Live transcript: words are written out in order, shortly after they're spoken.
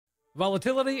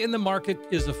Volatility in the market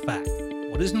is a fact.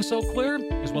 What isn't so clear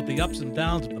is what the ups and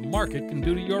downs of the market can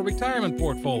do to your retirement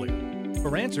portfolio.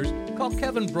 For answers, call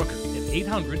Kevin Brooker at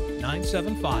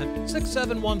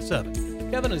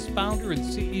 800-975-6717. Kevin is founder and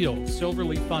CEO of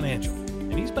Silverleaf Financial,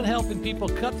 and he's been helping people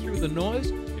cut through the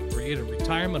noise to create a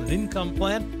retirement and income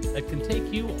plan that can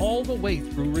take you all the way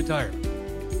through retirement.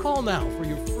 Call now for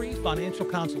your free financial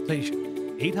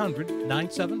consultation.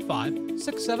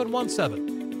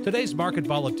 800-975-6717. Today's market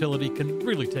volatility can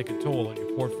really take a toll on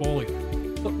your portfolio.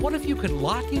 But what if you could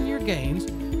lock in your gains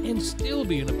and still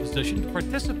be in a position to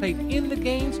participate in the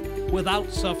gains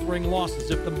without suffering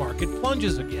losses if the market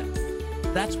plunges again?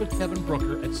 That's what Kevin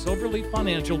Brooker at Silverleaf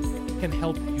Financial can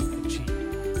help you achieve.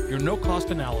 Your no-cost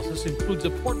analysis includes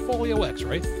a portfolio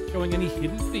x-ray showing any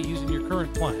hidden fees in your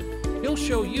current plan. He'll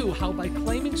show you how by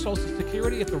claiming Social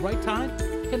Security at the right time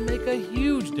can make a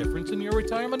huge difference in your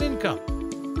retirement income.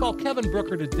 Call Kevin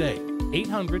Brooker today,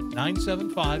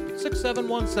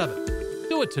 800-975-6717.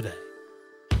 Do it today.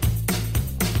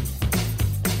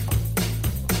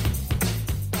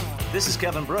 This is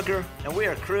Kevin Brooker, and we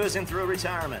are cruising through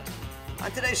retirement. On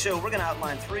today's show, we're going to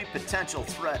outline 3 potential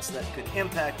threats that could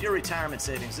impact your retirement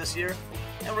savings this year,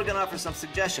 and we're going to offer some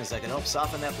suggestions that can help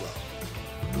soften that blow.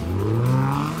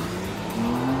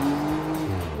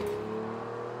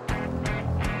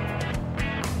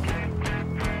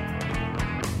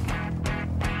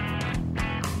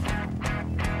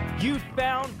 You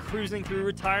found Cruising Through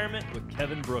Retirement with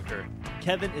Kevin Brooker.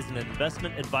 Kevin is an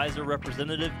investment advisor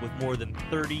representative with more than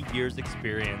 30 years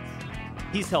experience.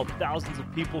 He's helped thousands of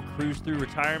people cruise through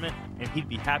retirement, and he'd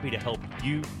be happy to help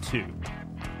you too.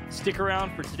 Stick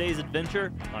around for today's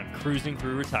adventure on Cruising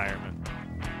Through Retirement.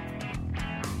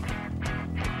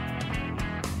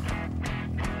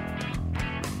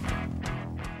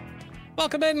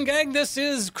 Welcome in, gang. This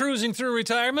is Cruising Through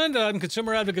Retirement. I'm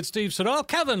consumer advocate Steve Siddall.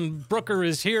 Kevin Brooker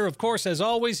is here, of course, as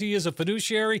always. He is a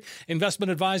fiduciary,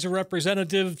 investment advisor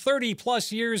representative,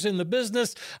 30-plus years in the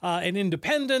business, an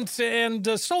independent, and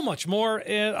so much more.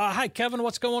 Hi, Kevin.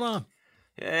 What's going on?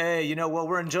 Hey,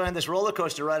 we're enjoying this roller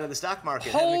coaster ride of the stock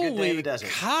market. Having a good day in the desert.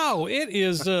 Cow. It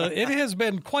is. It has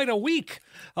been quite a week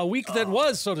that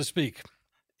was, so to speak.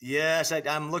 Yes,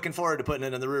 I'm looking forward to putting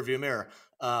it in the rearview mirror.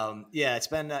 It's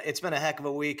been a heck of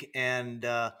a week, and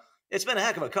it's been a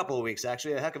heck of a couple of weeks,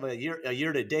 actually, a heck of a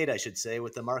year to date, I should say,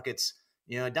 with the markets,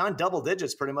 down double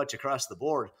digits pretty much across the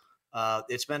board.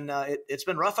 It's been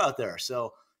rough out there.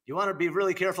 So you want to be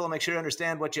really careful and make sure you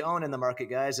understand what you own in the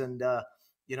market, guys. And,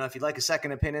 if you'd like a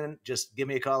second opinion, just give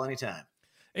me a call anytime.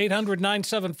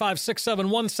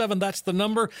 800-975-6717, that's the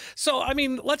number. So,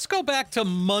 let's go back to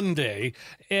Monday,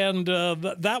 and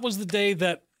that was the day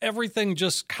that everything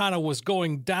just kind of was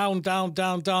going down.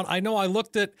 I know I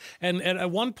looked at, and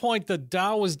at one point the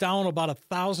Dow was down about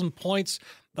 1,000 points.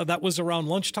 That was around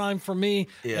lunchtime for me.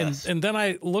 Yes. And then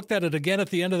I looked at it again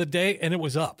at the end of the day, and it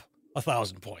was up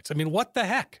 1,000 points. What the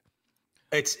heck?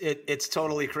 It's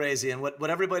totally crazy. And what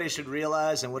everybody should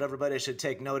realize and what everybody should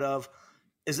take note of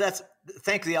is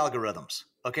thank the algorithms.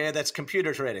 Okay. That's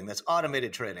computer trading. That's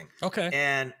automated trading. Okay.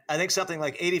 And I think something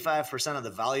like 85% of the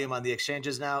volume on the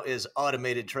exchanges now is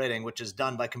automated trading, which is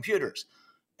done by computers.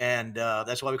 And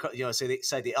that's why we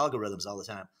cite the algorithms all the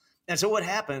time. And so what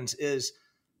happens is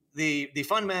the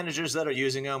fund managers that are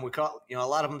using them, we call, a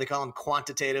lot of them, they call them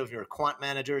quantitative or quant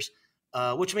managers,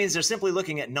 which means they're simply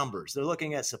looking at numbers. They're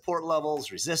looking at support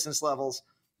levels, resistance levels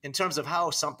in terms of how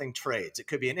something trades. It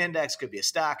could be an index, could be a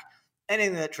stock.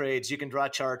 Anything that trades, you can draw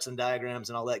charts and diagrams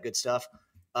and all that good stuff.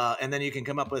 And then you can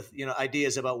come up with,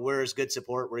 ideas about where is good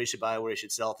support, where you should buy, where you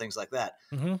should sell, things like that.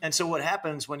 Mm-hmm. And so what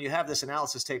happens when you have this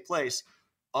analysis take place,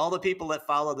 all the people that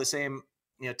follow the same,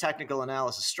 technical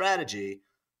analysis strategy,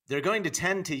 they're going to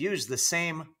tend to use the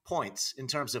same points in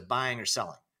terms of buying or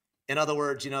selling. In other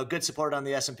words, good support on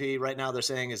the S&P right now, they're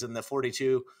saying is in the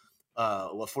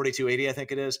 4280, I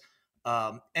think it is.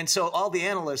 And so all the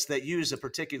analysts that use a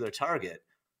particular target,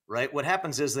 right? What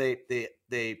happens is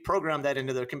they program that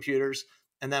into their computers,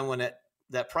 and then when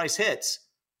that price hits,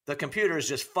 the computers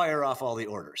just fire off all the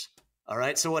orders. All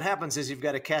right. So what happens is you've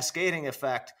got a cascading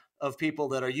effect of people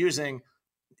that are using,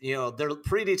 their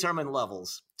predetermined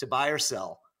levels to buy or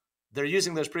sell. They're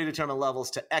using those predetermined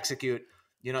levels to execute,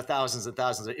 thousands and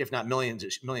thousands, if not millions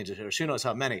of shares. Who knows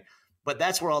how many? But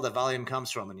that's where all the volume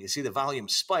comes from. And you see the volume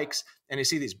spikes, and you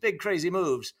see these big crazy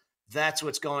moves. That's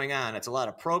what's going on. It's a lot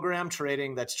of program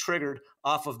trading that's triggered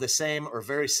off of the same or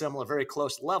very similar, very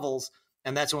close levels.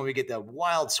 And that's when we get the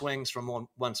wild swings from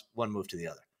one move to the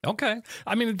other. Okay.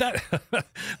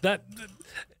 That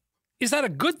Is that a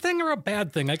good thing or a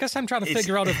bad thing? I guess I'm trying to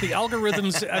figure out if the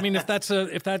algorithms, I mean, if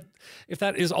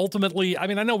that is ultimately, I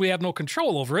mean, I know we have no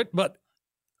control over it, but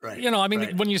Right. you know, I mean,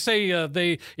 right. when you say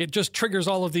it just triggers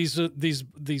all of these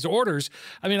orders.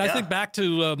 I mean, I think back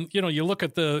to you know, you look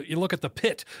at the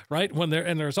pit, right? When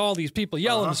there's all these people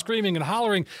yelling, and screaming, and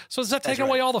hollering. So does that take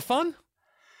away all the fun?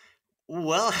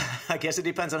 Well, I guess it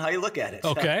depends on how you look at it.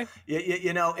 Okay.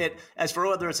 You know, as for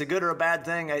whether it's a good or a bad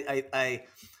thing,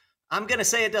 I'm going to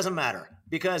say it doesn't matter,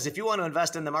 because if you want to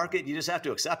invest in the market, you just have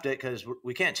to accept it, because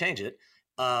we can't change it.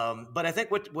 But I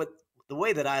think what the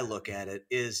way that I look at it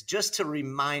is just to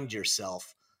remind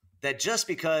yourself that just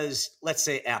because, let's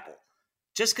say Apple,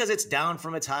 just because it's down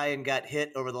from its high and got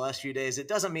hit over the last few days, it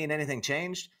doesn't mean anything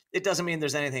changed. It doesn't mean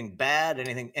there's anything bad,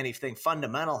 anything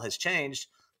fundamental has changed.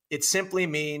 It simply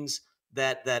means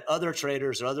that other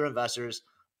traders or other investors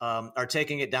are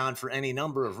taking it down for any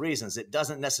number of reasons. It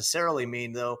doesn't necessarily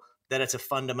mean, though, that it's a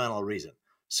fundamental reason.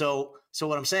 So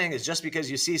what I'm saying is, just because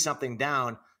you see something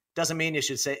down doesn't mean you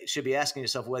should be asking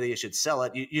yourself whether you should sell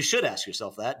it. You should ask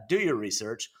yourself that. Do your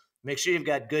research. Make sure you've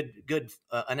got good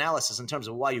analysis in terms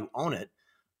of why you own it.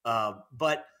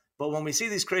 But when we see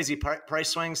these crazy price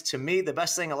swings, to me, the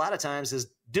best thing a lot of times is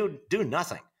do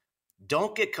nothing.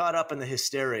 Don't get caught up in the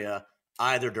hysteria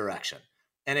either direction.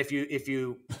 And if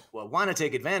you want to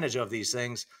take advantage of these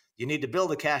things, you need to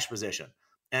build a cash position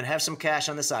and have some cash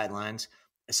on the sidelines,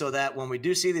 so that when we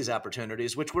do see these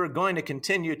opportunities, which we're going to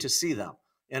continue to see them.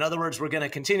 In other words, we're going to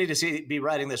continue to be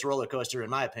riding this roller coaster, in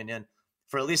my opinion,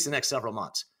 for at least the next several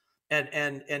months.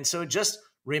 And so just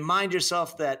remind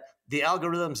yourself that the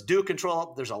algorithms do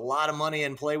control. There's a lot of money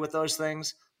in play with those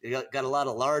things. You got a lot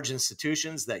of large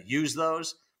institutions that use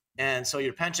those. And so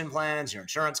your pension plans, your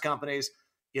insurance companies,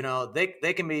 you know, they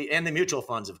can be, and the mutual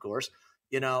funds, of course,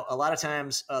 you know, a lot of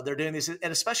times they're doing these,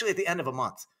 and especially at the end of a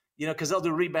month, you know, because they'll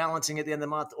do rebalancing at the end of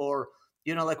the month, or,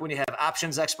 you know, like when you have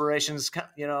options expirations,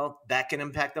 you know, that can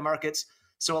impact the markets.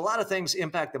 So a lot of things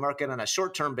impact the market on a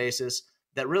short-term basis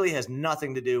that really has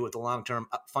nothing to do with the long-term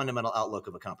fundamental outlook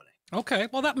of a company. Okay,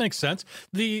 well, that makes sense.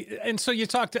 And so you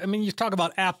talk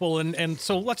about Apple, and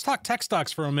so let's talk tech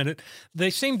stocks for a minute. They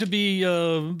seem to be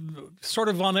sort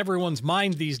of on everyone's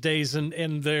mind these days,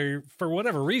 and they're, for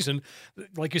whatever reason,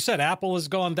 like you said, Apple has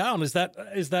gone down. Is that?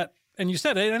 And you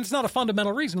said it, and it's not a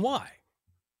fundamental reason. Why?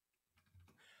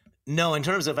 No, in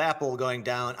terms of Apple going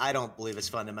down, I don't believe it's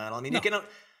fundamental. I mean, you can.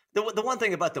 The one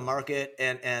thing about the market,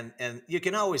 and you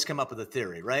can always come up with a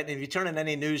theory, right? And if you turn on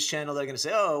any news channel, they're going to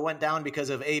say, oh, it went down because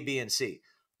of A, B, and C.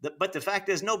 But the fact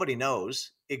is, nobody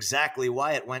knows exactly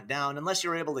why it went down unless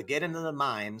you're able to get into the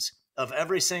minds of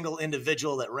every single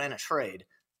individual that ran a trade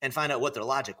and find out what their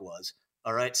logic was.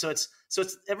 All right. So it's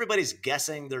everybody's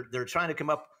guessing. They're trying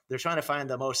to find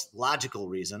the most logical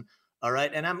reason. All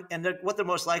right. And what they're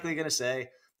most likely going to say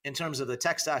in terms of the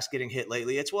tech stocks getting hit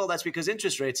lately, it's, well, that's because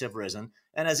interest rates have risen.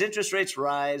 And as interest rates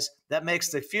rise, that makes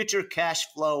the future cash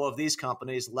flow of these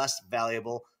companies less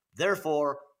valuable.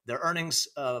 Therefore, their earnings,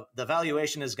 the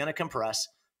valuation is going to compress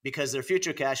because their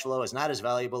future cash flow is not as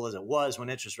valuable as it was when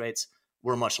interest rates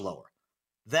were much lower.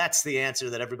 That's the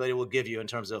answer that everybody will give you in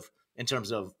terms of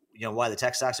you know, why the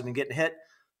tech stocks have been getting hit.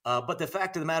 But the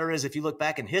fact of the matter is, if you look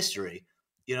back in history,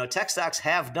 you know, tech stocks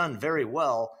have done very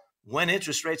well when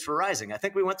interest rates were rising. I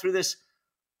think we went through this,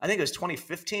 I think it was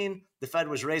 2015, the Fed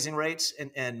was raising rates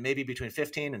and maybe between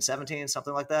 15 and 17,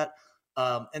 something like that.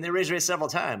 And they raised rates several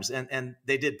times and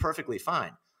they did perfectly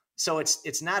fine. So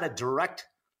it's not a direct,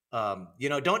 you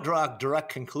know, don't draw a direct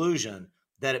conclusion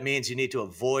that it means you need to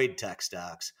avoid tech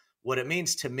stocks. What it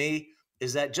means to me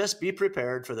is that just be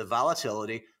prepared for the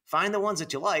volatility, find the ones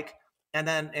that you like,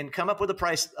 and come up with a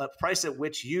price at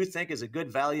which you think is a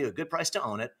good value, a good price to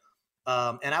own it.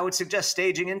 And I would suggest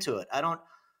staging into it.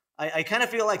 I kind of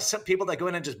feel like some people that go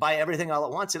in and just buy everything all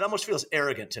at once, it almost feels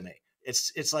arrogant to me.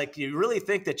 It's like, you really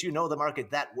think that you know the market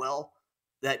that well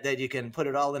that you can put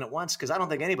it all in at once? Because I don't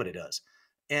think anybody does.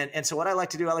 And so what I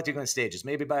like to do, I like to go in stages.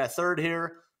 Maybe buy a third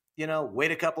here, you know, wait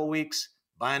a couple weeks,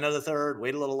 buy another third,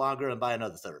 wait a little longer, and buy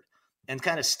another third, and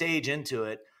kind of stage into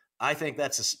it. I think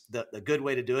that's the good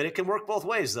way to do it. It can work both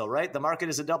ways, though, right? The market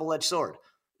is a double-edged sword.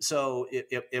 So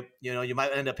if you know, you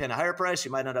might end up paying a higher price,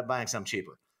 you might end up buying some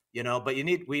cheaper, you know, but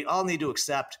we all need to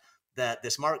accept that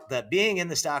that being in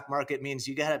the stock market means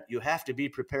you have to be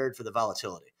prepared for the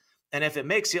volatility. And if it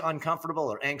makes you uncomfortable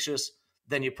or anxious,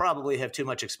 then you probably have too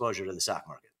much exposure to the stock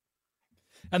market.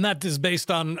 And that is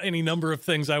based on any number of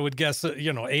things, I would guess,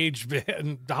 you know, age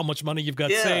and how much money you've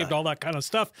got saved, all that kind of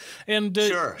stuff. And,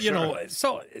 you know,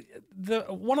 so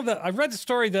I read the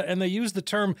story and they use the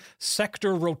term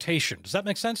sector rotation. Does that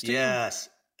make sense to you? Yes.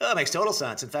 Oh, it makes total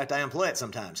sense. In fact, I employ it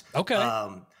sometimes. Okay.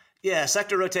 Yeah,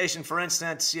 sector rotation, for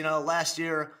instance, last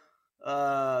year,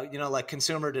 like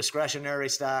consumer discretionary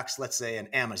stocks, let's say an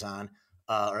Amazon,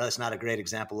 or that's not a great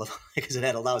example of because it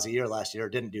had a lousy year last year,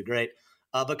 didn't do great.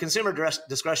 But consumer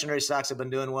discretionary stocks have been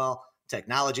doing well.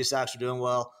 Technology stocks are doing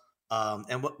well.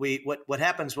 And what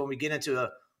happens when we get into a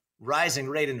rising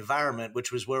rate environment,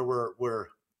 which was where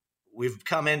we've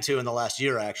come into in the last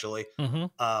year, actually,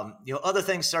 other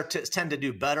things tend to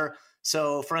do better.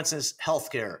 So, for instance,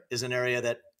 healthcare is an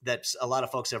area that a lot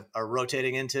of folks are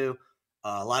rotating into.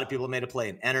 A lot of people made a play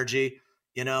in energy.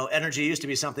 Energy used to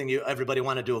be something everybody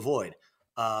wanted to avoid,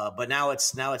 but now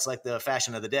it's like the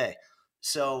fashion of the day.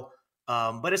 So,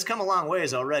 but it's come a long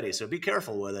ways already. So be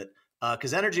careful with it,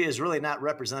 because energy is really not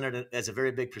represented as a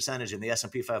very big percentage in the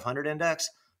S&P 500 index.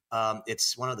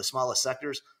 It's one of the smallest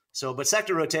sectors. So, but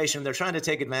sector rotation, they're trying to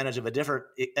take advantage of a different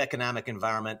economic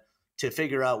environment to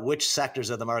figure out which sectors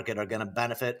of the market are going to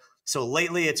benefit. So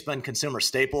lately, it's been consumer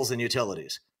staples and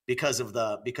utilities because of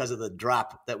the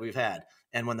drop that we've had.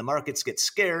 And when the markets get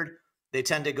scared, they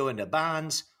tend to go into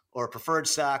bonds or preferred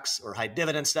stocks or high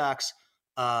dividend stocks,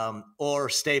 or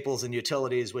staples and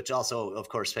utilities, which also, of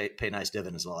course, pay nice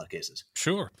dividends in a lot of cases.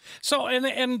 Sure. So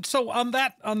and so on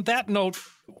that note,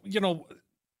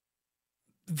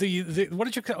 the what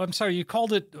did you? I'm sorry, you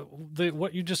called it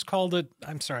what you just called it.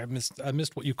 I'm sorry, I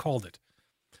missed what you called it.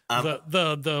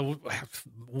 The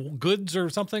goods or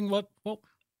something. What?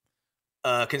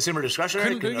 Consumer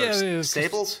discretionary,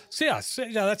 staples. Yeah,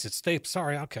 that's it. Staples.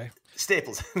 Sorry. Okay.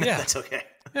 Staples. Yeah, that's okay.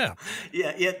 Yeah.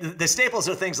 Yeah. The staples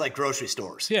are things like grocery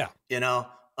stores. Yeah. You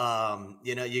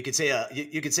could say a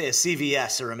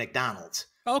CVS or a McDonald's.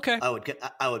 Okay.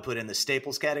 I would put in the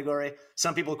staples category.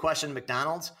 Some people question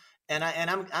McDonald's, and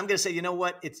I'm going to say, you know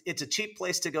what? It's a cheap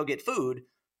place to go get food,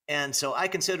 and so I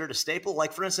consider it a staple.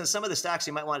 Like, for instance, some of the stocks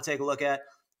you might want to take a look at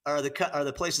are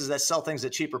the places that sell things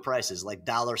at cheaper prices, like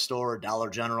Dollar Store, Dollar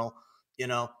General.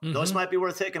 Those might be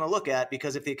worth taking a look at,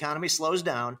 because if the economy slows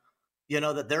down,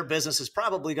 that their business is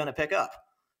probably going to pick up.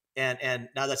 And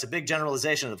now that's a big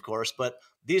generalization, of course, but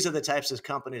these are the types of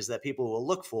companies that people will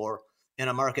look for in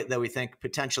a market that we think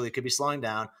potentially could be slowing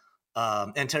down.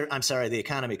 The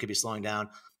economy could be slowing down.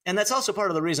 And that's also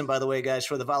part of the reason, by the way, guys,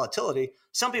 for the volatility.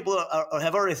 Some people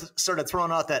have already started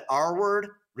throwing out that R word,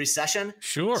 recession.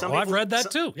 Sure. I've read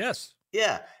that too. Yes.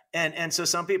 Yeah. And so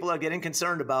some people are getting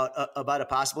concerned about a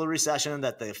possible recession,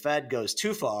 that the Fed goes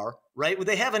too far, right?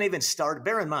 They haven't even started.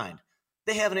 Bear in mind,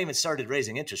 they haven't even started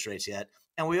raising interest rates yet.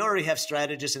 And we already have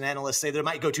strategists and analysts say they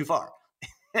might go too far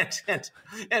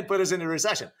and put us into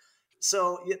recession.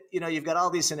 So, you've got all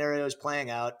these scenarios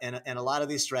playing out, and a lot of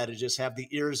these strategists have the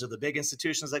ears of the big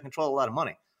institutions that control a lot of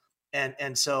money.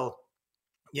 And so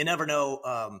you never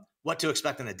know what to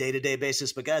expect on a day-to-day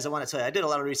basis. But guys, I want to tell you, I did a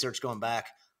lot of research going back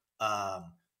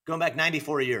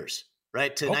 94 years,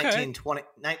 right? To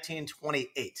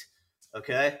 1928.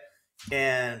 Okay.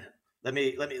 And let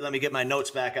me get my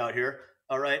notes back out here.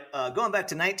 All right. Going back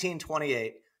to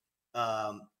 1928,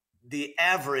 the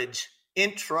average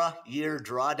intra-year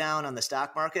drawdown on the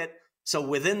stock market. So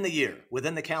within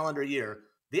the calendar year,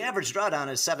 the average drawdown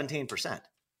is 17%.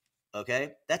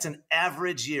 Okay. That's an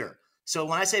average year. So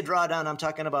when I say drawdown, I'm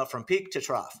talking about from peak to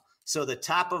trough. So the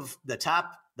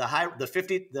high, the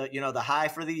 50, the high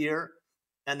for the year,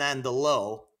 and then the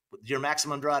low, your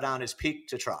maximum drawdown is peak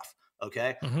to trough.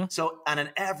 Okay. Mm-hmm. So on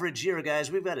an average year,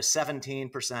 guys, we've got a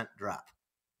 17% drop.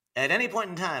 At any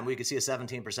point in time, we could see a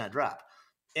 17% drop.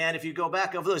 And if you go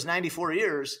back over those 94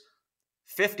 years,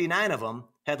 59 of them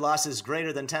had losses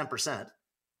greater than 10%.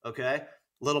 Okay. A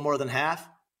little more than half.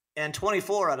 And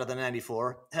 24 out of the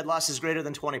 94 had losses greater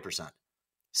than 20%.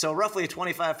 So roughly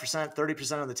 25%,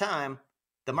 30% of the time,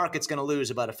 the market's going to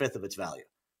lose about a fifth of its value.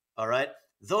 All right.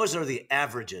 Those are the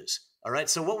averages. All right.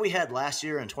 So what we had last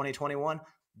year in 2021,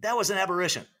 that was an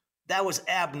aberration. That was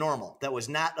abnormal. That was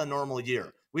not a normal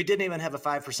year. We didn't even have a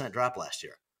 5% drop last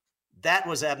year. That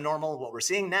was abnormal. What we're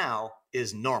seeing now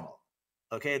is normal.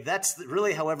 Okay. That's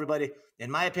really how everybody, in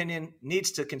my opinion,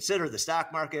 needs to consider the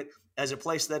stock market as a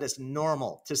place that is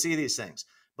normal to see these things.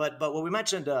 But what we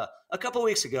mentioned a couple of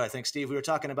weeks ago, I think, Steve, we were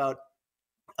talking about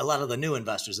a lot of the new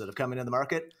investors that have come into the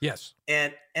market. Yes.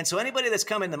 And so anybody that's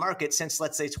come in the market since,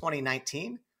 let's say,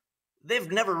 2019,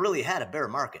 they've never really had a bear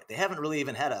market. They haven't really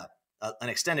even had an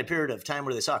extended period of time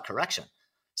where they saw a correction.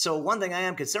 So one thing I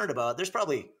am concerned about, there's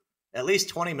probably at least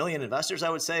 20 million investors, I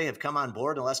would say, have come on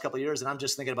board in the last couple of years. And I'm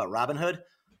just thinking about Robinhood.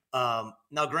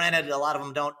 Now, granted, a lot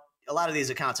of these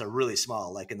accounts are really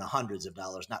small, like in the hundreds of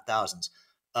dollars, not thousands.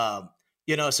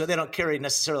 So they don't carry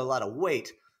necessarily a lot of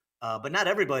weight, but not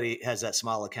everybody has that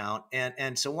small account.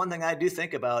 And so one thing I do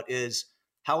think about is,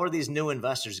 how are these new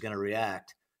investors going to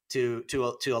react to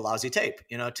a lousy tape,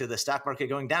 to the stock market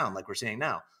going down like we're seeing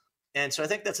now. And so I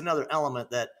think that's another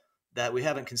element that we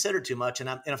haven't considered too much. And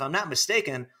if I'm not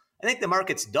mistaken, I think the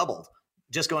market's doubled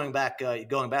just going back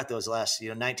those last,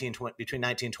 between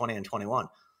 1920 and 21.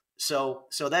 So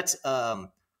that's,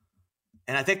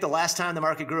 and I think the last time the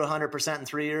market grew 100% in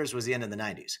 3 years was the end of the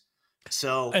 90s.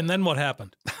 So, and then what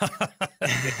happened?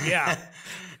 Yeah.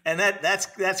 And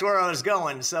that's where I was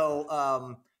going.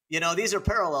 So, these are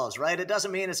parallels, right? It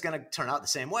doesn't mean it's going to turn out the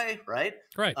same way, right?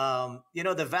 Right.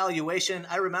 The valuation,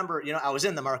 I remember, I was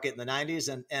in the market in the 90s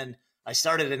and I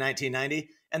started in 1990,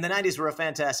 and the 90s were a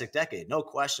fantastic decade, no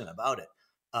question about it.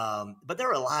 But there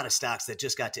were a lot of stocks that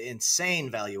just got to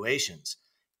insane valuations.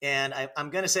 And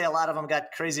I'm going to say a lot of them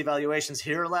got crazy valuations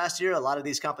here last year. A lot of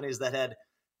these companies that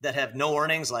have no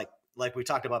earnings, like we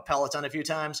talked about Peloton a few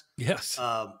times. Yes.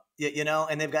 And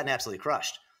they've gotten absolutely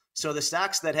crushed. So the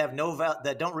stocks that have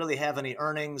that don't really have any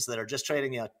earnings, that are just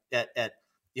trading at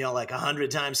like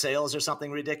 100 times sales or something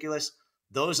ridiculous,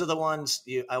 those are the ones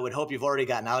I would hope you've already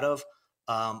gotten out of.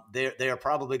 They are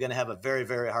probably going to have a very,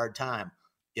 very hard time,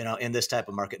 in this type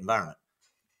of market environment.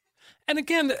 And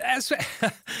again,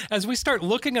 as we start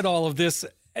looking at all of this,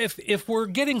 if we're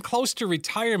getting close to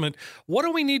retirement, what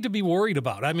do we need to be worried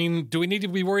about? I mean, do we need to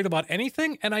be worried about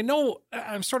anything? And I know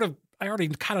I already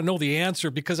kind of know the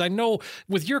answer, because I know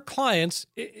with your clients,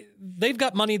 they've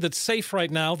got money that's safe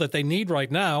right now, that they need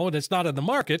right now, and it's not in the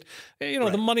market. Right.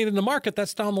 The money in the market,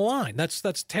 that's down the line. That's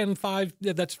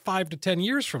 5 to 10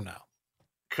 years from now.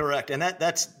 Correct. And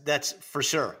that's for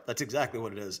sure. That's exactly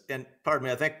what it is. And pardon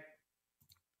me, I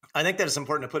think that it's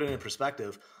important to put it in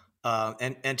perspective,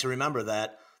 and to remember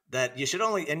that you should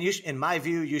only, in my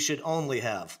view, you should only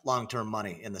have long-term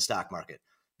money in the stock market,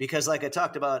 because like I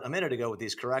talked about a minute ago with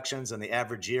these corrections and the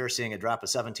average year seeing a drop of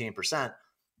 17%,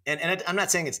 and I'm not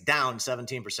saying it's down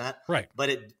 17%, right? But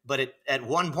it at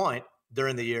one point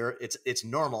during the year, it's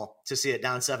normal to see it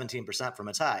down 17% from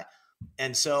its high,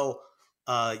 and so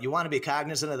you want to be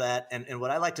cognizant of that. And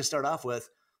what I like to start off with,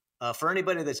 for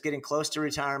anybody that's getting close to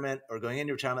retirement or going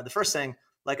into retirement, the first thing,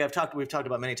 like we've talked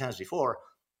about many times before,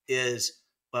 is,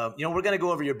 we're going to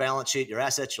go over your balance sheet, your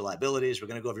assets, your liabilities. We're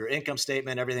going to go over your income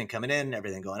statement, everything coming in,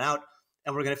 everything going out.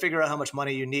 And we're going to figure out how much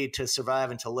money you need to survive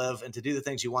and to live and to do the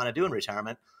things you want to do in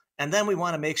retirement. And then we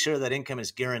want to make sure that income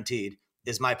is guaranteed,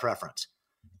 is my preference.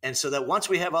 And so that once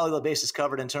we have all of the bases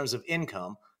covered in terms of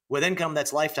income, with income,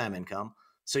 that's lifetime income.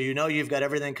 So you've got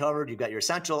everything covered. You've got your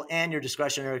essential and your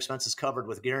discretionary expenses covered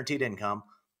with guaranteed income.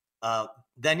 And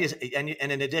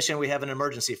in addition, we have an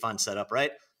emergency fund set up,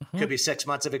 right? Mm-hmm. Could be 6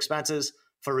 months of expenses.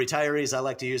 For retirees, I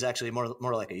like to use actually more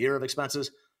like a year of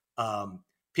expenses.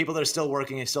 People that are still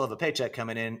working and still have a paycheck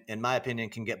coming in my opinion,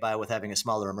 can get by with having a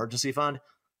smaller emergency fund,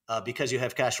 because you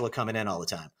have cash flow coming in all the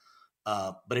time.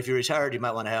 But if you're retired, you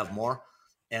might want to have more.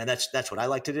 And that's what I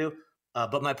like to do.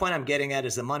 But my point I'm getting at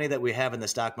is the money that we have in the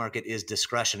stock market is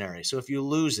discretionary. So if you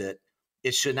lose it,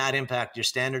 it should not impact your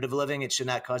standard of living. It should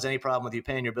not cause any problem with you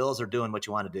paying your bills or doing what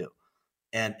you want to do.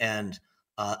 And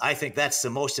I think that's the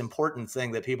most important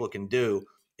thing that people can do,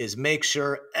 is make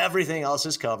sure everything else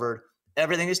is covered,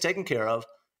 everything is taken care of.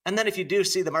 And then if you do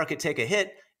see the market take a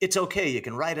hit, it's okay. You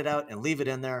can write it out and leave it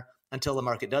in there until the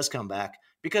market does come back,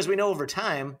 because we know over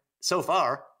time, so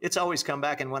far, it's always come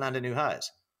back and went on to new highs.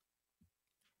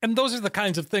 And those are the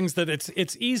kinds of things that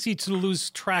it's easy to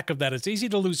lose track of that. It's easy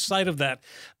to lose sight of that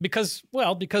because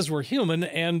we're human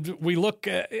and we look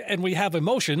and we have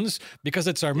emotions because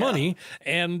it's our money.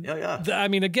 And I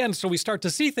mean, again, so we start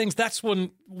to see things. That's when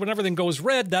everything goes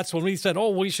red. That's when we said, oh,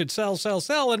 we should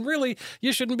sell. And really,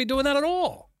 you shouldn't be doing that at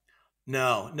all.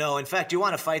 No. In fact, you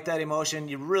want to fight that emotion.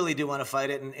 You really do want to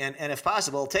fight it. And if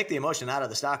possible, take the emotion out of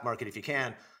the stock market if you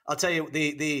can. I'll tell you,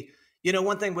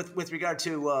 one thing with regard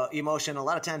to emotion, a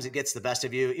lot of times it gets the best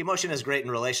of you. Emotion is great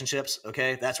in relationships.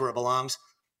 Okay. That's where it belongs.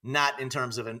 Not in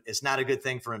terms of, it's not a good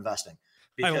thing for investing.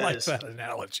 Because, I like that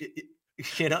analogy.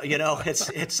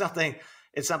 It's something,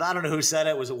 I don't know who said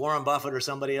it. Was it Warren Buffett or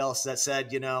somebody else that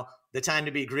said, the time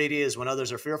to be greedy is when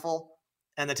others are fearful,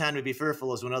 and the time to be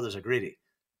fearful is when others are greedy.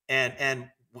 And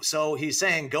so he's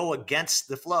saying, go against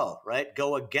the flow, right?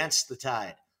 Go against the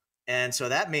tide. And so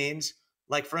that means,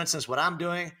 like, for instance, what I'm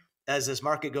doing as this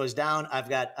market goes down, I've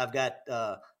got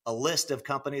a list of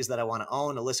companies that I want to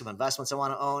own, a list of investments I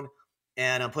want to own,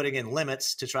 and I'm putting in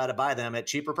limits to try to buy them at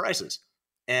cheaper prices.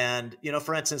 And,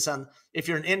 for instance, if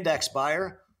you're an index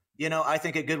buyer, I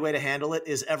think a good way to handle it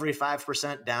is every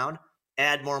 5% down,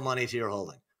 add more money to your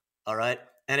holding. All right.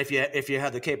 And if you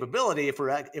have the capability, if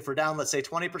we're down, let's say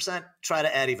 20%, try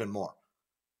to add even more.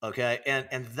 Okay.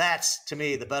 And that's, to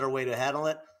me, the better way to handle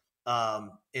it.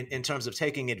 In terms of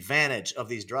taking advantage of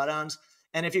these drawdowns.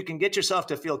 And if you can get yourself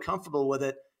to feel comfortable with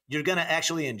it, you're going to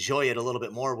actually enjoy it a little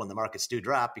bit more when the markets do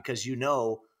drop, because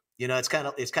it's kind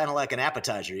of like an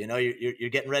appetizer. You're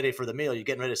getting ready for the meal. You're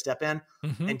getting ready to step in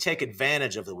and take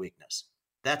advantage of the weakness.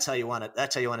 That's how you want to.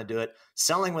 That's how you want to do it.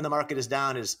 Selling when the market is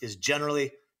down is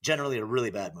generally a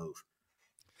really bad move.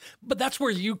 But that's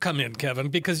where you come in, Kevin,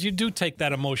 because you do take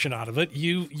that emotion out of it.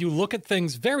 You look at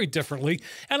things very differently.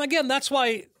 And again, that's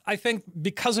why I think,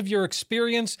 because of your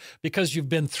experience, because you've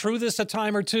been through this a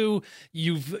time or two,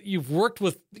 you've worked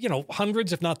with,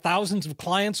 hundreds, if not thousands of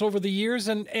clients over the years.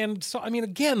 And so, I mean,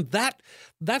 again,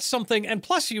 that's something. And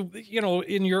plus you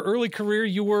in your early career,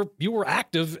 you were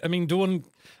active. I mean,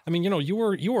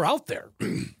 you were out there,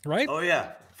 right? Oh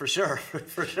yeah. For sure.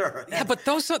 Yeah, but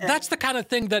that's the kind of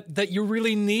thing that you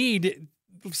really need,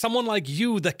 someone like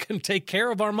you that can take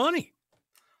care of our money.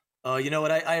 Oh, you know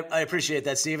what? I appreciate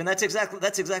that, Steve. And that's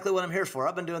exactly what I'm here for.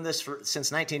 I've been doing this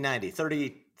since 1990,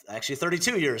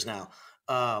 32 years now.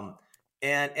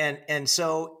 And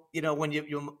so, when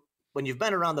you've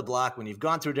been around the block, when you've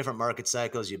gone through different market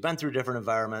cycles, you've been through different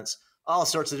environments, all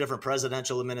sorts of different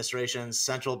presidential administrations,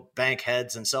 central bank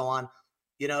heads, and so on,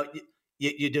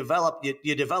 you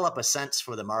develop a sense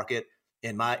for the market,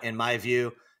 in my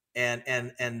view, and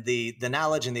the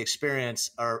knowledge and the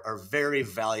experience are very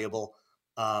valuable.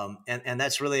 And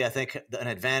that's really, I think, an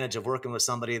advantage of working with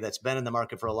somebody that's been in the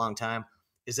market for a long time,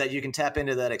 is that you can tap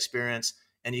into that experience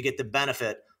and you get the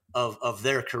benefit of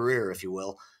their career, if you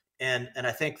will. And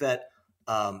I think that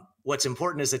what's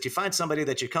important is that you find somebody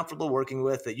that you're comfortable working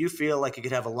with, that you feel like you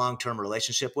could have a long-term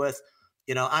relationship with.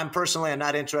 I'm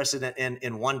not interested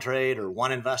in one trade or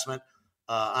one investment.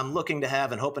 I'm looking to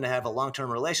have and hoping to have a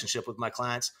long-term relationship with my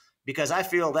clients, because I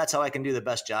feel that's how I can do the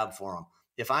best job for them.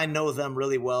 If I know them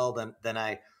really well, then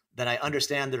I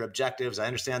understand their objectives. I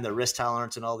understand their risk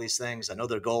tolerance and all these things. I know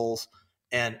their goals.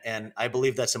 And I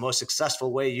believe that's the most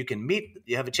successful way you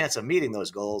have a chance of meeting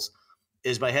those goals,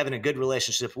 is by having a good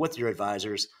relationship with your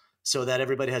advisors, so that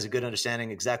everybody has a good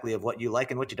understanding exactly of what you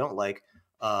like and what you don't like.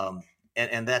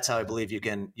 And that's how I believe you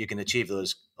can achieve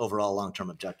those overall long-term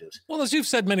objectives. Well, as you've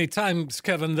said many times,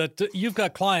 Kevin, that you've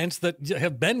got clients that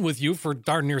have been with you for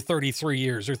darn near 33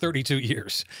 years or 32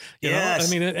 years. Yes.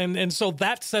 I mean, and so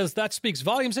that speaks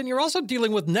volumes. And you're also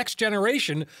dealing with next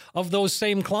generation of those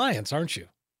same clients, aren't you?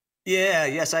 Yeah,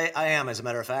 yes, I am, as a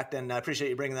matter of fact. And I appreciate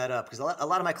you bringing that up, because a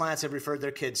lot of my clients have referred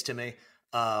their kids to me.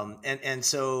 And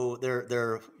so they're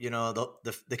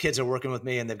the kids are working with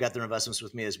me, and they've got their investments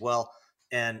with me as well.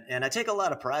 And I take a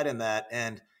lot of pride in that.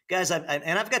 And guys,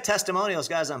 I've got testimonials,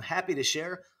 guys, I'm happy to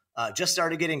share. Just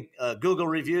started getting Google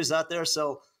reviews out there.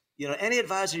 So, any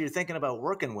advisor you're thinking about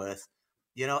working with,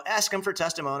 ask them for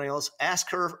testimonials, ask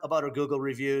her about her Google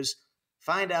reviews,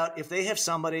 find out if they have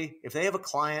a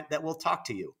client that will talk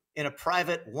to you in a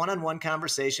private one-on-one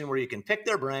conversation where you can pick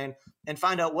their brain and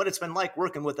find out what it's been like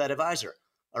working with that advisor.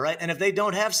 All right. And if they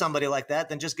don't have somebody like that,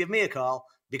 then just give me a call,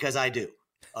 because I do.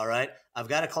 All right. I've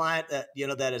got a client that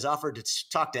has offered to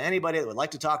talk to anybody that would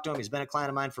like to talk to him. He's been a client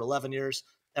of mine for 11 years,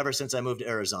 ever since I moved to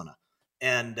Arizona.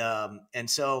 And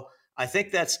so I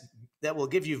think that will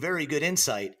give you very good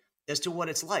insight as to what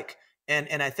it's like.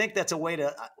 And I think that's a way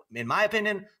to, in my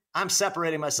opinion, I'm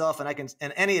separating myself, and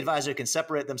any advisor can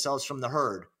separate themselves from the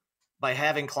herd by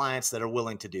having clients that are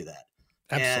willing to do that.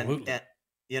 Absolutely.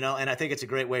 And I think it's a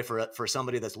great way for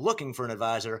somebody that's looking for an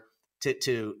advisor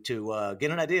to get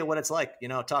an idea of what it's like,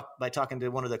 by talking to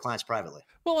one of their clients privately.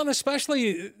 Well, and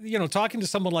especially, talking to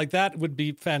someone like that would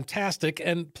be fantastic.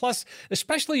 And plus,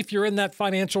 especially if you're in that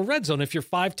financial red zone, if you're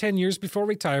 5-10 years before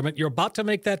retirement, you're about to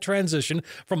make that transition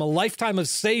from a lifetime of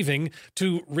saving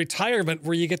to retirement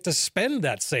where you get to spend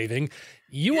that saving.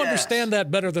 You understand that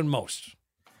better than most.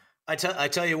 I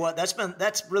tell you what,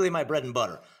 that's really my bread and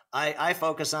butter. I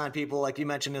focus on people, like you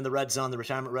mentioned, in the red zone, the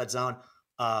retirement red zone.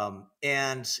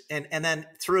 And then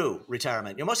through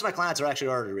retirement, most of my clients are actually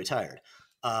already retired.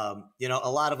 A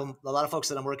lot of folks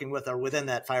that I'm working with are within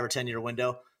that 5 or 10 year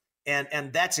window.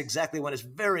 And that's exactly when it's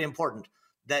very important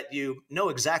that you know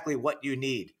exactly what you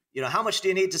need. How much do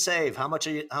you need to save? How much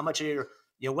are your,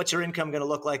 what's your income going to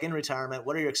look like in retirement?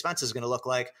 What are your expenses going to look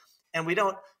like? And we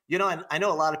don't, and I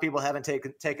know a lot of people haven't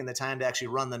taken the time to actually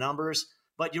run the numbers,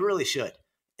 but you really should.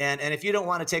 And if you don't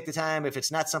want to take the time, if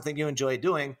it's not something you enjoy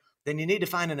doing, then you need to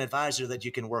find an advisor that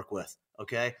you can work with.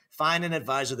 Okay. Find an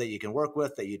advisor that you can work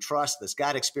with, that you trust, that's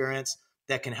got experience,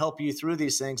 that can help you through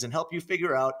these things and help you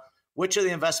figure out which are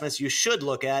the investments you should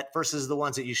look at versus the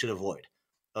ones that you should avoid.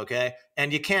 Okay.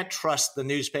 And you can't trust the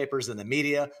newspapers and the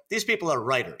media. These people are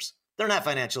writers. They're not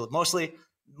financial. Most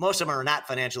of them are not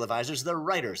financial advisors. They're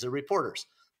writers. They're reporters.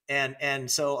 And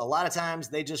so a lot of times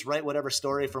they just write whatever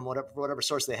story from whatever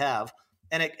source they have.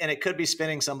 and it could be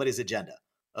spinning somebody's agenda.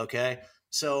 Okay.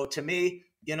 So to me,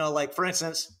 like for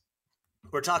instance,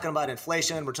 we're talking about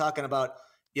inflation. We're talking about,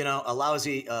 a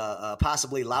lousy,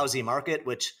 possibly lousy market,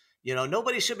 which,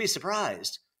 nobody should be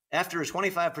surprised after a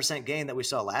 25% gain that we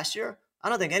saw last year. I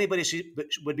don't think anybody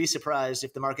would be surprised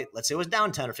if the market, let's say, was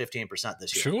down 10 or 15%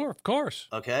 this year. Sure, of course.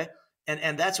 Okay.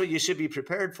 And that's what you should be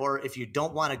prepared for. If you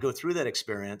don't want to go through that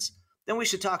experience, then we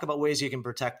should talk about ways you can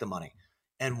protect the money.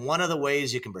 And one of the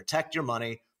ways you can protect your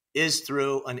money is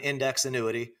through an index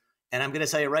annuity. And I'm going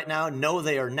to tell you right now, no,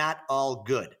 they are not all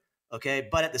good. Okay.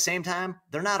 But at the same time,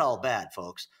 they're not all bad,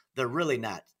 folks. They're really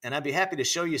not. And I'd be happy to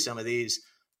show you some of these.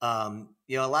 A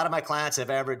lot of my clients have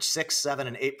averaged 6, 7,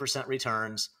 and 8%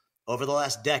 returns over the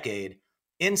last decade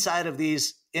inside of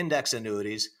these index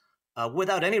annuities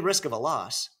without any risk of a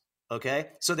loss. Okay.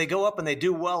 So they go up and they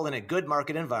do well in a good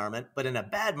market environment, but in a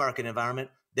bad market environment,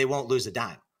 they won't lose a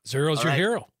dime. Zero's your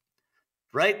hero.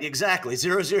 Right. Exactly.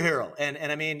 Zero's your hero. And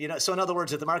I mean, so in other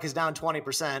words, if the market's down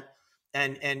 20%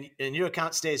 and your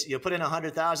account stays, you put in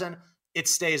 100,000, it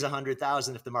stays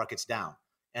 100,000 if the market's down.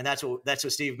 And that's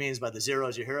what Steve means by the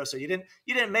zero's your hero. So you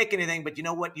didn't make anything, but you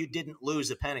know what? You didn't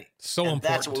lose a penny. So and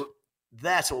important.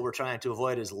 That's what we're trying to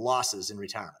avoid is losses in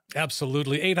retirement.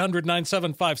 Absolutely.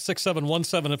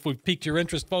 800-975-6717. If we've piqued your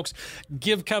interest, folks,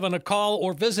 give Kevin a call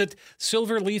or visit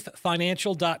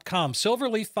silverleaffinancial.com.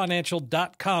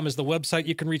 Silverleaffinancial.com is the website.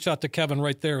 You can reach out to Kevin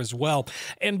right there as well.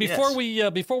 And before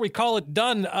we call it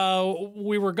done,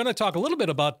 we were going to talk a little bit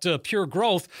about Pure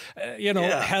Growth.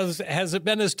 Has it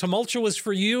been as tumultuous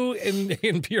for you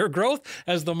in Pure Growth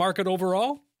as the market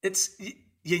overall?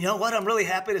 You know what? I'm really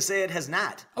happy to say it has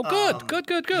not. Oh, good,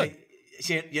 good.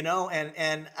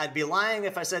 And I'd be lying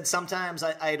if I said sometimes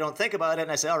I don't think about it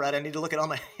and I say, all right, I need to look at all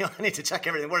my, I need to check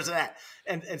everything. Where's it at?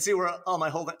 And see where all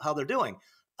my how they're doing.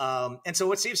 And so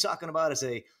what Steve's talking about is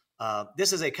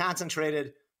this is a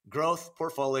concentrated growth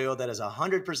portfolio that is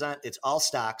 100%. It's all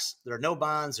stocks. There are no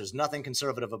bonds. There's nothing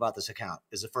conservative about this account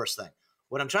is the first thing.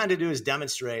 What I'm trying to do is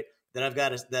demonstrate that I've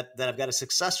got a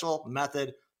successful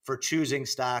method for choosing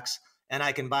stocks, and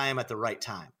I can buy them at the right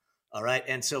time. All right.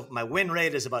 And so my win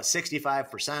rate is about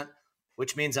 65%,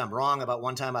 which means I'm wrong about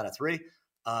 1 time out of 3.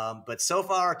 But so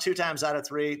far, 2 times out of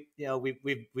 3,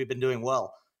 we've been doing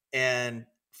well. And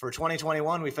for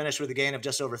 2021, we finished with a gain of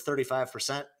just over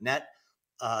 35% net.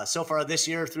 So far this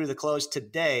year through the close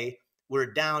today,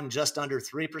 we're down just under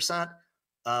 3%.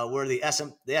 Where the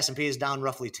S&P is down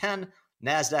roughly 10.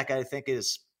 NASDAQ, I think,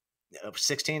 is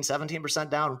 16, 17%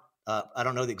 down. I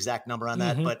don't know the exact number on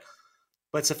that,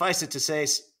 but suffice it to say,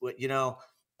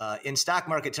 in stock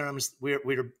market terms,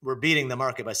 we're beating the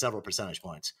market by several percentage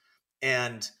points,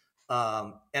 and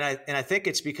I think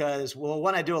it's because, well,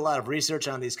 one, I do a lot of research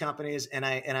on these companies, and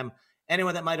I'm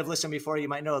anyone that might have listened before, you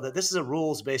might know that this is a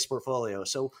rules-based portfolio.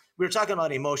 So we were talking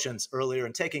about emotions earlier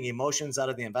and taking emotions out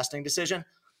of the investing decision,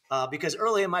 because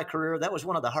early in my career, that was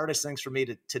one of the hardest things for me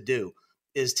to do,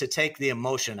 is to take the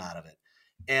emotion out of it.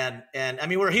 And I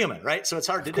mean, we're human, right? So it's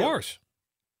hard to do. Of course.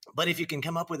 But if you can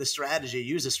come up with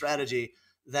use a strategy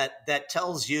that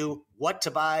tells you what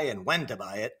to buy and when to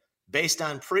buy it based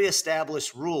on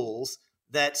pre-established rules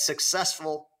that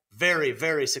very,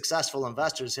 very successful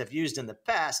investors have used in the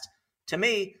past, to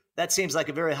me, that seems like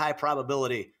a very high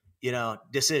probability,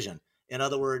 decision. In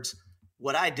other words,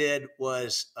 what I did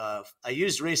was I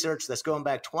used research that's going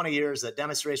back 20 years that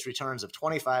demonstrates returns of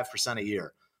 25% a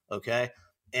year. Okay.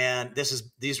 And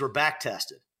these were back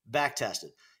tested.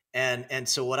 And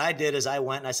so what I did is I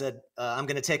went and I said, I'm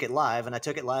going to take it live. And I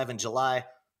took it live in July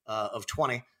of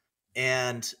 20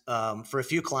 and for a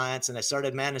few clients, and I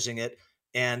started managing it.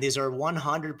 And these are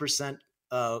 100%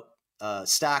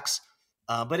 stocks,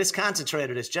 but it's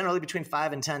concentrated. It's generally between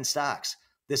 5 and 10 stocks.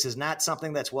 This is not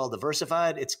something that's well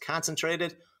diversified. It's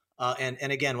concentrated.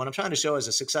 And again, what I'm trying to show is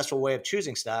a successful way of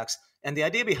choosing stocks. And the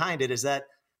idea behind it is that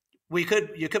you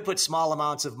could put small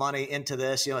amounts of money into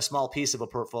this, a small piece of a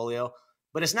portfolio,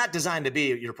 but it's not designed to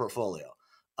be your portfolio.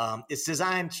 It's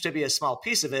designed to be a small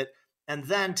piece of it. And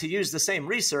then to use the same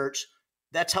research,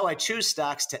 that's how I choose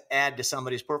stocks to add to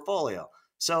somebody's portfolio.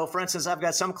 So for instance, I've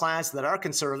got some clients that are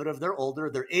conservative. They're older.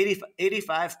 They're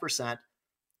 85%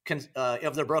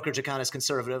 of their brokerage account is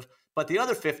conservative, but the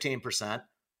other 15%,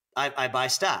 I buy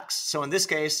stocks. So in this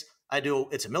case,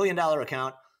 it's $1 million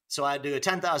account. So I do a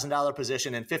 $10,000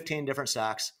 position in 15 different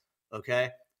stocks.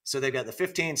 Okay. So they've got the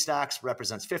 15 stocks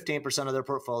represents 15% of their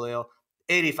portfolio.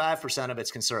 85% of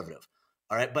it's conservative.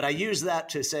 All right. But I use that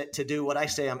to do what I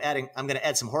say. I'm going to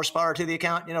add some horsepower to the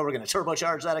account. We're going to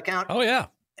turbocharge that account. Oh yeah.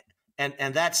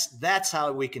 And that's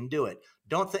how we can do it.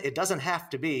 It doesn't have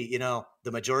to be,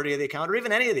 the majority of the account or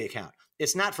even any of the account.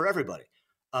 It's not for everybody.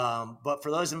 But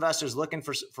for those investors looking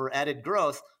for added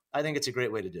growth, I think it's a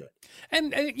great way to do it.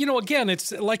 And you know, again,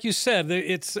 it's like you said,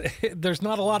 there's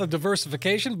not a lot of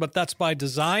diversification, but that's by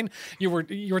design. You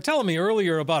were telling me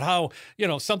earlier about how, you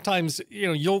know, sometimes,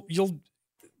 you know,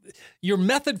 your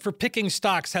method for picking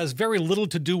stocks has very little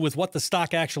to do with what the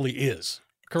stock actually is.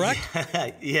 Correct?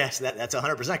 Yes, that's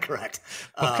 100% correct.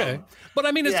 Okay, but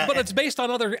I mean, it's based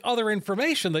on other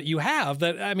information that you have.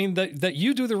 That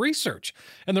you do the research,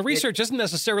 and the research isn't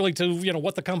necessarily to, you know,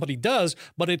 what the company does,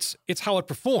 but it's how it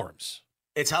performs.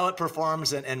 It's how it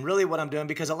performs, and really what I'm doing,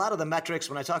 because a lot of the metrics,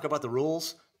 when I talk about the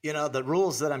rules, you know, the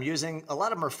rules that I'm using, a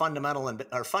lot of them are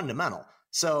fundamental.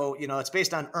 So, you know, it's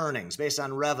based on earnings, based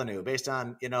on revenue, based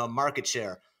on, you know, market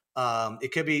share. You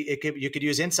could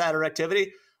use insider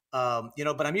activity. You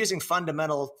know, but I'm using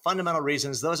fundamental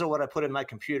reasons. Those are what I put in my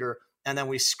computer, and then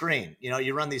we screen. You know,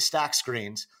 you run these stock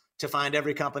screens to find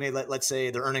every company. Let's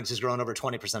say their earnings has grown over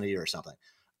 20% a year or something,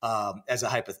 as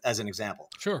an example.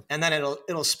 Sure. And then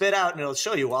it'll spit out and it'll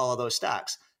show you all of those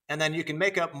stocks, and then you can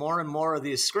make up more and more of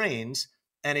these screens.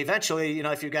 And eventually, you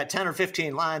know, if you've got 10 or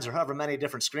 15 lines or however many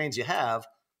different screens you have,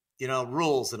 you know,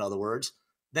 rules, in other words,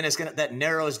 then that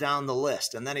narrows down the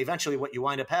list, and then eventually what you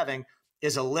wind up having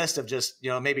is a list of just,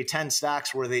 you know, maybe 10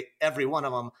 stocks where every one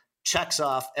of them checks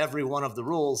off every one of the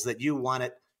rules that you want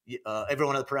it, every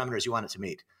one of the parameters you want it to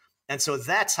meet. And so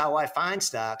that's how I find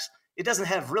stocks. It doesn't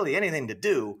have really anything to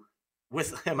do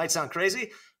with, it might sound crazy,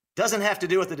 doesn't have to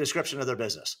do with the description of their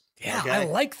business. Yeah, okay? I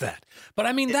like that. But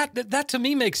I mean, that to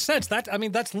me makes sense.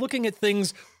 That's looking at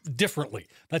things differently.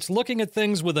 That's looking at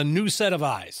things with a new set of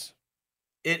eyes.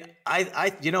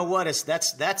 You know what?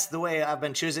 That's the way I've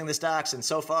been choosing the stocks, and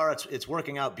so far it's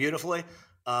working out beautifully.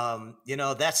 You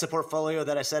know, that's the portfolio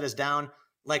that I said is down.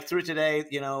 Like through today,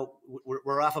 you know,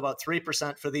 we're off about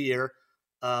 3% for the year.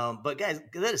 But guys,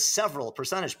 that is several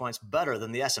percentage points better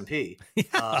than the S&P.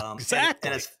 Yeah,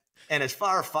 exactly. And it's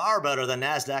far, far better than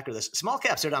NASDAQ or the small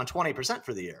caps are down 20%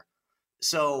 for the year.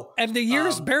 So, and the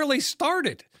year's barely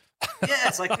started. Yeah,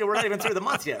 it's like we're not even through the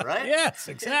month yet, right? Yes,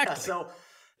 exactly. Yeah,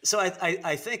 So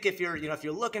I think if you're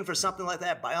looking for something like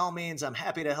that, by all means, I'm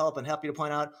happy to help and help you to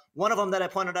point out. One of them that I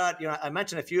pointed out, you know, I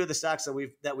mentioned a few of the stocks that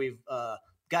we've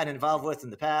gotten involved with in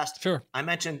the past. Sure. I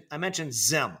mentioned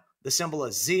ZIM. The symbol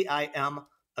is ZIM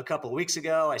a couple of weeks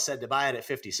ago. I said to buy it at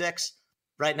 56.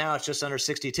 Right now, it's just under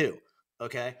 62.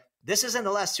 Okay. This isn't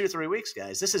the last 2 or 3 weeks,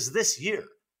 guys. This is this year,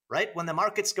 right? When the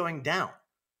market's going down.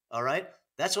 All right.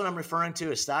 That's what I'm referring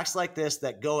to, is stocks like this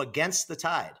that go against the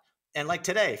tide. And like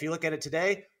today, if you look at it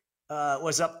today,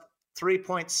 was up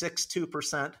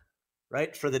 3.62%,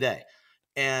 right, for the day.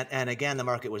 And again, the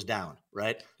market was down,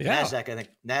 right? Yeah. I think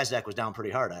NASDAQ was down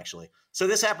pretty hard, actually. So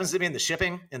this happens to be in the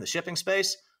shipping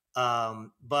space.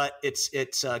 But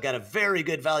it's got a very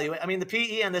good value. I mean, the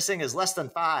PE on this thing is less than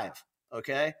 5.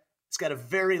 Okay. It's got a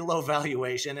very low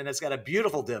valuation, and it's got a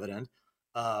beautiful dividend.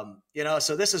 You know,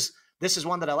 so this is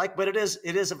one that I like, but it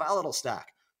is a volatile stock.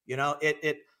 You know,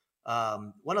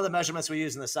 one of the measurements we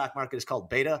use in the stock market is called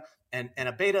beta, and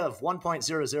a beta of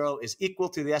 1.00 is equal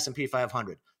to the S&P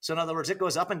 500. So in other words, it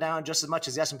goes up and down just as much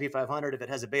as the S&P 500 if it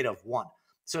has a beta of 1.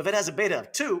 So if it has a beta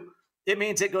of 2, it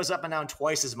means it goes up and down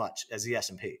twice as much as the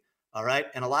S&P. All right.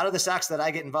 And a lot of the stocks that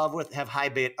I get involved with have high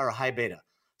beta.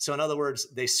 So in other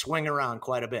words, they swing around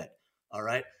quite a bit. All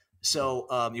right.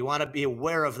 So you want to be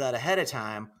aware of that ahead of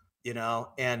time, you know,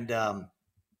 and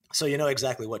so you know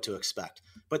exactly what to expect.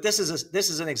 But this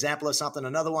is an example of something.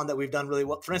 Another one that we've done really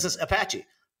well. For instance, Apache,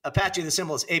 the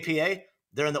symbol is APA.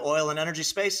 They're in the oil and energy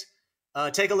space.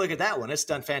 Take a look at that one. It's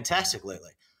done fantastic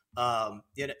lately.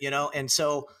 You know, and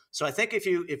so I think if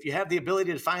you have the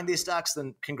ability to find these stocks,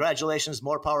 then congratulations,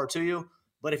 more power to you.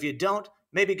 But if you don't,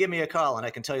 maybe give me a call and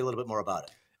I can tell you a little bit more about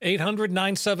it.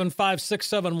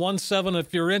 800-975-6717.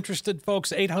 If you're interested,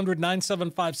 folks,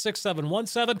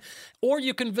 800-975-6717. Or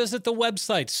you can visit the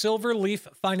website,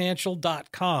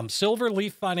 silverleaffinancial.com.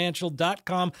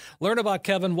 Silverleaffinancial.com. Learn about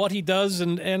Kevin, what he does,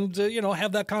 and you know,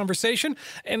 have that conversation.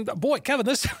 And boy, Kevin,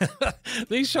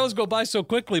 these shows go by so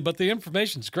quickly, but the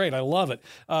information's great. I love it.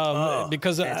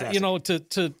 Because, you know,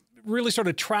 to really sort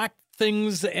of track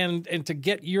things and to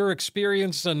get your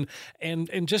experience and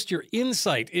just your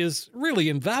insight is really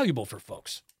invaluable for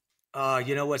folks.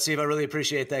 You know what, Steve, I really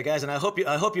appreciate that, guys. And I hope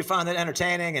you found that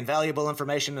entertaining and valuable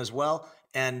information as well.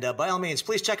 And by all means,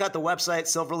 please check out the website,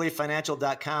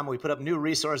 silverleaffinancial.com. We put up new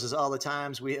resources all the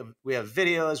time. We have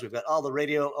videos. We've got all the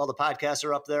radio, all the podcasts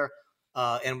are up there.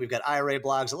 And we've got IRA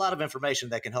blogs, a lot of information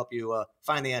that can help you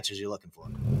find the answers you're looking for.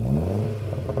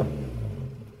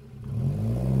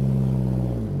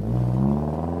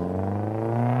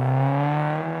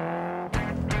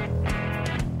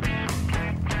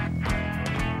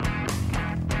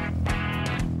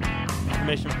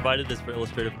 information provided is for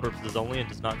illustrative purposes only and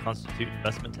does not constitute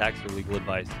investment, tax, or legal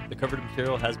advice. The covered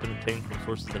material has been obtained from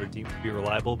sources that are deemed to be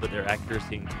reliable, but their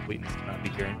accuracy and completeness cannot be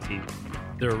guaranteed.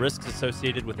 There are risks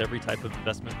associated with every type of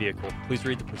investment vehicle. Please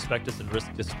read the prospectus and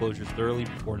risk disclosures thoroughly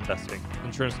before investing.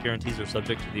 Insurance guarantees are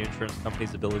subject to the insurance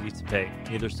company's ability to pay.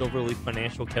 Neither Silverleaf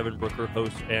Financial, Kevin Brooker,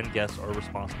 hosts, and guests are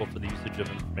responsible for the usage of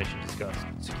information discussed.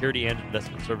 Security and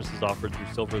investment services offered through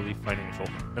Silverleaf Financial.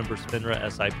 Member FINRA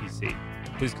SIPC.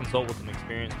 Please consult with an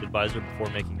experienced advisor before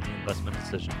making any investment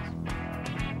decisions.